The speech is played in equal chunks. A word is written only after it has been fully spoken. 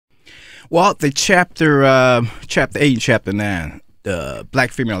Well, the chapter 8 and chapter 9, the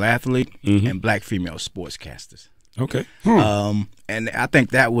black female athlete and black female sportscasters. Okay. And I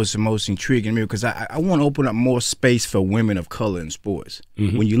think that was the most intriguing to me because I want to open up more space for women of color in sports.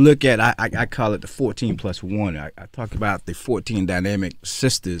 When you look at, I call it the 14+1. I talk about the 14 dynamic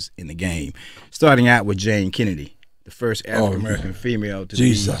sisters in the game, starting out with Jane Kennedy, the first African American female to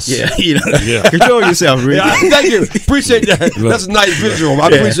be. Control yourself, Rick. Yeah, thank you. Appreciate that. That's a nice visual. I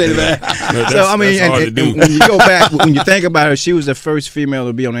appreciate it, man. So I mean, and when you go back, when you think about her, she was the first female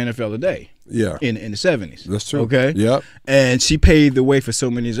to be on the NFL Today. Yeah, in the 70s. That's true. Okay. Yep. And she paved the way for so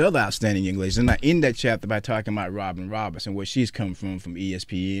many other outstanding young ladies. And I end that chapter by talking about Robin Robertson, where she's come from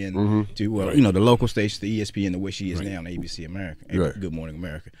ESPN to the local station to ESPN, to where she is now on ABC America, Good Morning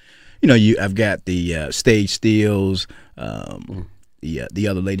America. I've got the stage steals, the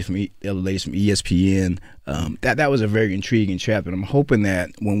other ladies from ESPN. That was a very intriguing chapter. And I'm hoping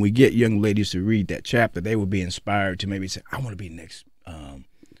that when we get young ladies to read that chapter, they will be inspired to maybe say, I want to be the next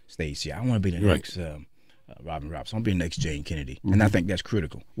Stacey. I want to be the next Robin Robertson. I want to be the next Jane Kennedy. And I think that's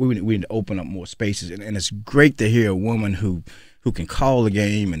critical. We need to open up more spaces. And it's great to hear a woman who can call the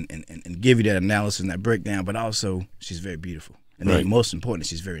game and give you that analysis and that breakdown, but also she's very beautiful. And then most importantly,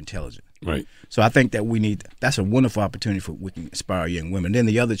 she's very intelligent. Right. So I think that that's a wonderful opportunity for we can inspire young women. Then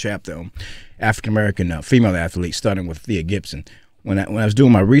the other chapter, African American female athletes, starting with Thea Gibson. When I was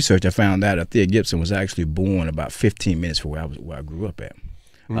doing my research, I found out that Thea Gibson was actually born about 15 minutes from where I grew up at.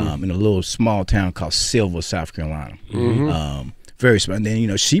 In a little small town called Silver, South Carolina. Very small. And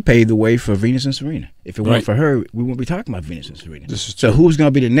then, she paved the way for Venus and Serena. If it weren't for her, we wouldn't be talking about Venus and Serena. So who's going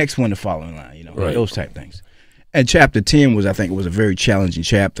to be the next one to follow in line? Those type things. And chapter 10 was a very challenging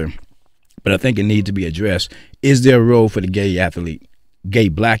chapter, but I think it needs to be addressed. Is there a role for the gay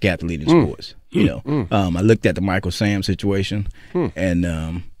black athlete in sports? I looked at the Michael Sam situation, and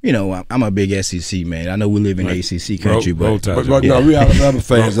I'm a big SEC man. I know we live in ACC country, but no, we Alabama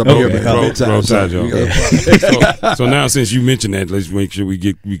fans up here. So now, since you mentioned that, let's make sure we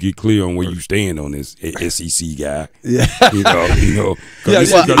get clear on where you stand on this SEC guy. Yeah, I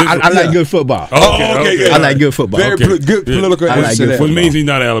like good football. I like good football. Very good political. I like good football. It means he's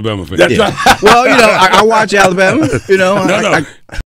not an Alabama fan. Well, I watch Alabama.